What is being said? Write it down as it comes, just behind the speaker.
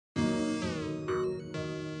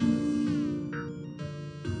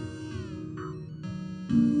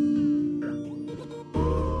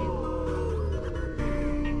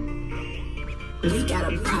We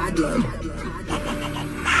got a problem.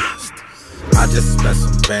 I just spent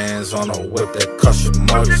some bands on a whip that cost you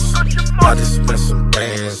mortgage. I just spent some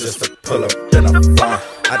bands just to pull up in a farm.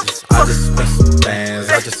 I just spent some bands.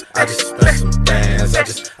 I just spent some bands. I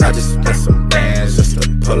just spent some bands just to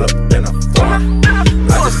pull up in a farm.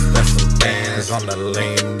 I just spent some bands on the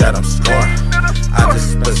lean that I'm scoring. I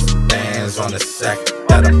just spent some bands on the sack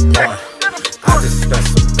that I'm pouring. I just spent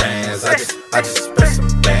some bands. I just spent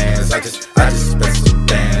some bands. I just spent some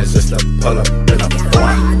bands just to pull up in a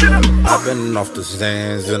farm. I've been off the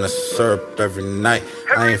Zans and the syrup every night.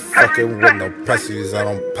 I ain't fucking with no pressies, I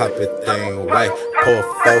don't pop it, they ain't right. Pour a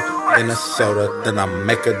 4 in a soda, then I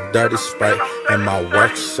make a dirty Sprite. And my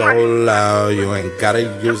work so loud, you ain't gotta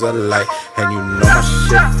use a light. And you know my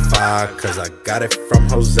shit fire, cause I got it from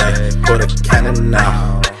Jose. Put a cannon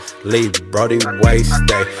out, leave Brody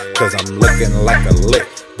wasted, cause I'm looking like a lick.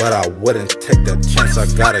 But I wouldn't take the chance,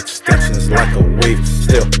 I got extensions like a weave.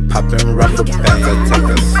 Still popping rubber bands, I take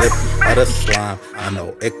a sip of the slime. I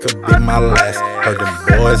know it could be my last. Heard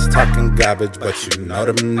them boys talking garbage, but you know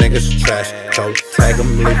them niggas trash. So tag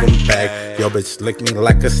them, leave them back. Yo bitch lick me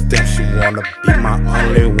like a stem, she wanna be my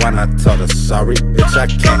only one. I told her sorry bitch I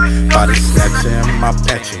can't. Body snatching in my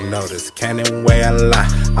pants, you know this cannon way a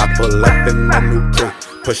lot. I pull up in the new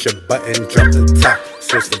coupe, push a button, drop the top.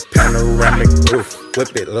 Switch the panoramic roof,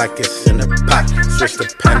 whip it like it's in a pot. Switch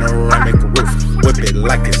the panoramic roof, whip it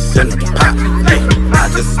like it's in a pot. Hey, I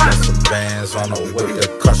just spent some bands on a whip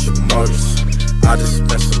that cost you mortgage. I just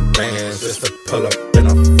spent some bands just to pull up in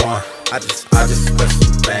a farm. I just spent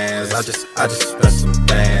some bands. I just spent some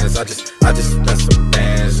bands. I just spent some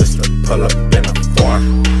bands just to pull up in a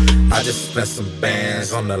farm. I just spent some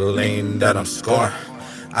bands on the lean that I'm scoring.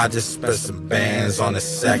 I just spent some bands on the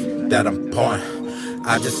sack that I'm pouring.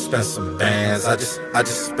 I just spent some bands. I just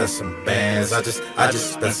spent some bands. I just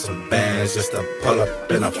spent some bands just to pull up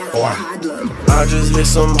in a farm. I just hit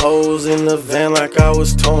some hoes in the van like I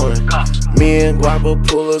was towing. Me and Gwapo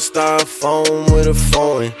pull a styrofoam with a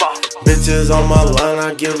phone. Bitches on my line,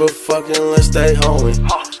 I give a fuck unless they hoeing.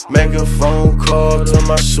 Make a phone call to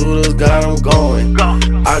my shooters, got them going.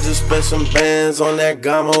 I just spent some bands on that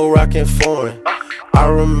Gwapo rockin' foreign. I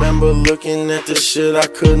remember looking at the shit, I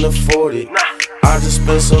couldn't afford it. I just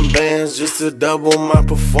spent some bands just to double my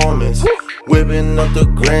performance. Whipping up the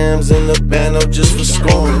grams in the band up just for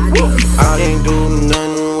scoring. I can't do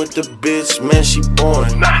nothing with the bitch, man, she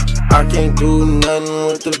boring. I can't do nothing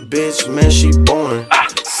with the bitch, man, she boring.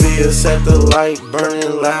 See us at the light,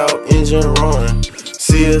 burning loud, engine roaring.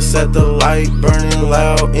 See us at the light, burning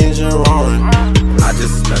loud, engine roaring. I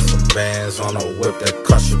just spent some bands on a whip that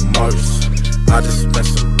cost you mortgage. I just spent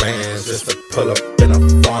some bands just to pull up in a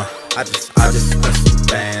farm. I just spent some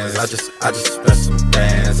bands. I just spent some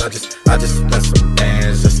bands. I just spent some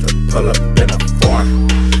bands just to pull up in a farm.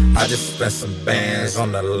 I just spent some bands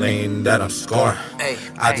on the lean that I'm scoring.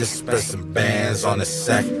 I just spent some bands on the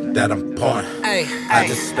sack that I'm pouring. I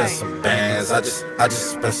just spent some bands. I just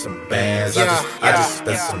spent some bands. I just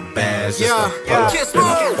spent some bands just to pull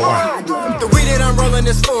up in a farm. The weed that I'm rolling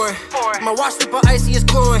is foreign. My watch super icy is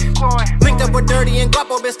glowing. Linked up with Durrty and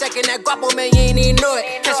Gwapo, been stacking that Gwapo, man, you ain't even know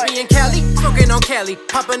it. Catch me in Cali, smoking on Cali.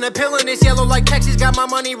 Popping a pill and it's yellow like Texas. Got my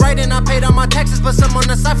money right and I paid all my taxes. But some on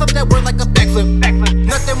the side flip that word like a backflip.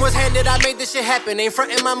 Nothing was handed, I made this shit happen. Ain't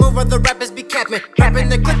frontin' my move or the rappers be capping. Rapping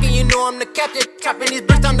the click and you know I'm the captain. Chopping these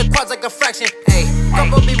bricks down the quads like a fraction. Ayy,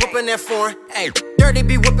 Gwapo be whipping that foreign. Ayy, Durrty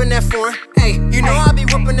be whipping that foreign. Ayy, you know I be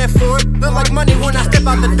whipping that foreign. Look like money when I step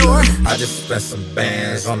out the door. I just spent some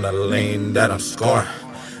bands on the lean that I'm scoring.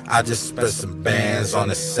 I just spent some bands on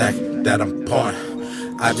the sack that I'm pouring.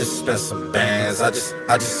 I just spent some bands. I just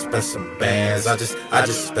spent some bands. I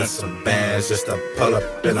just spent some bands just to pull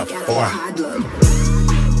up in a farm.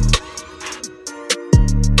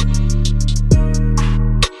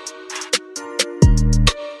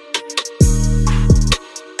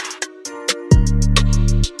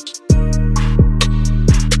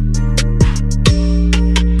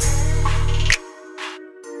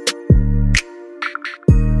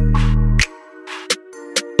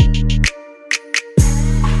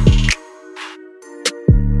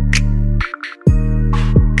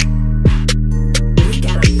 We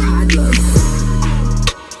got a problem.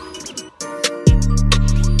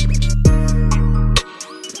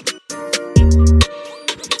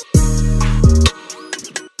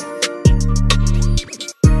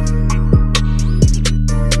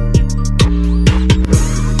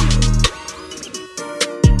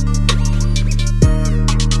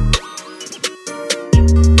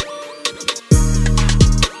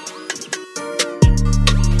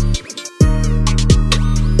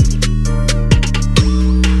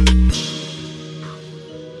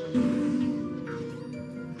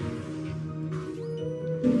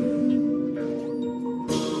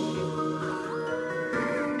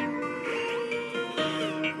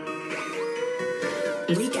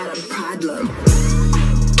 Thizzler.